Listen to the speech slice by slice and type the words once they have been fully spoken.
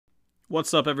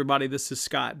What's up, everybody? This is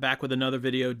Scott back with another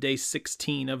video, day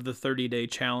 16 of the 30-day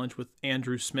challenge with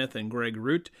Andrew Smith and Greg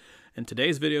Root. And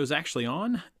today's video is actually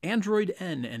on Android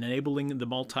N and enabling the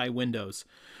multi-windows.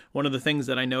 One of the things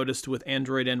that I noticed with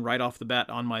Android N right off the bat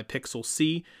on my Pixel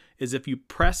C is if you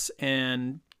press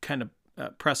and kind of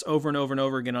press over and over and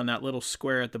over again on that little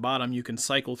square at the bottom, you can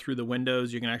cycle through the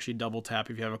windows. You can actually double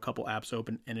tap if you have a couple apps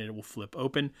open and it will flip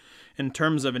open. In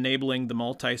terms of enabling the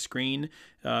multi-screen,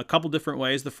 a couple different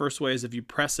ways. The first way is if you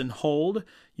press and hold,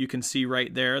 you can see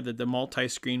right there that the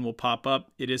multi-screen will pop up.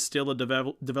 It is still a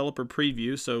developer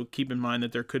preview, so keep in mind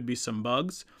that there could be some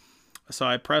bugs. So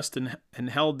I pressed and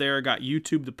held there, got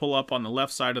YouTube to pull up on the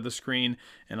left side of the screen,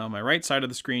 and on my right side of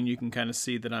the screen you can kind of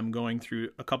see that I'm going through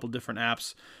a couple different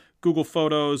apps. Google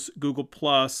Photos, Google+,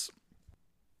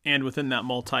 and within that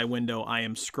multi-window I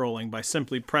am scrolling by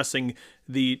simply pressing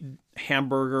the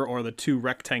hamburger or the two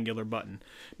rectangular button.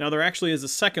 Now there actually is a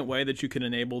second way that you can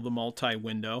enable the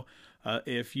multi-window.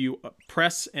 If you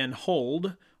press and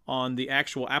hold on the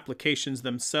actual applications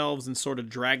themselves and sort of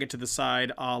drag it to the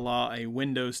side a la a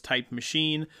Windows type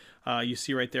machine, you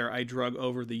see right there I drug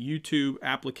over the YouTube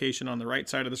application on the right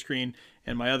side of the screen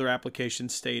and my other application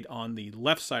stayed on the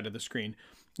left side of the screen.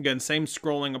 Again, same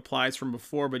scrolling applies from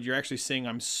before, but you're actually seeing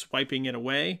I'm swiping it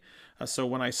away. So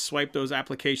when I swipe those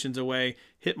applications away,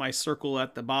 hit my circle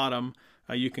at the bottom,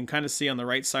 you can kind of see on the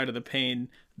right side of the pane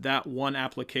that one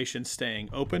application staying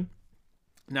open.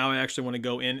 Now I actually want to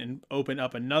go in and open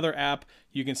up another app.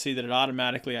 You can see that it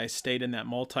automatically, I stayed in that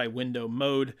multi-window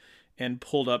mode and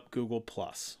pulled up Google+.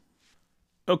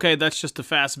 Okay, that's just a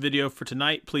fast video for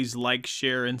tonight. Please like,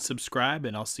 share, and subscribe,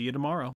 and I'll see you tomorrow.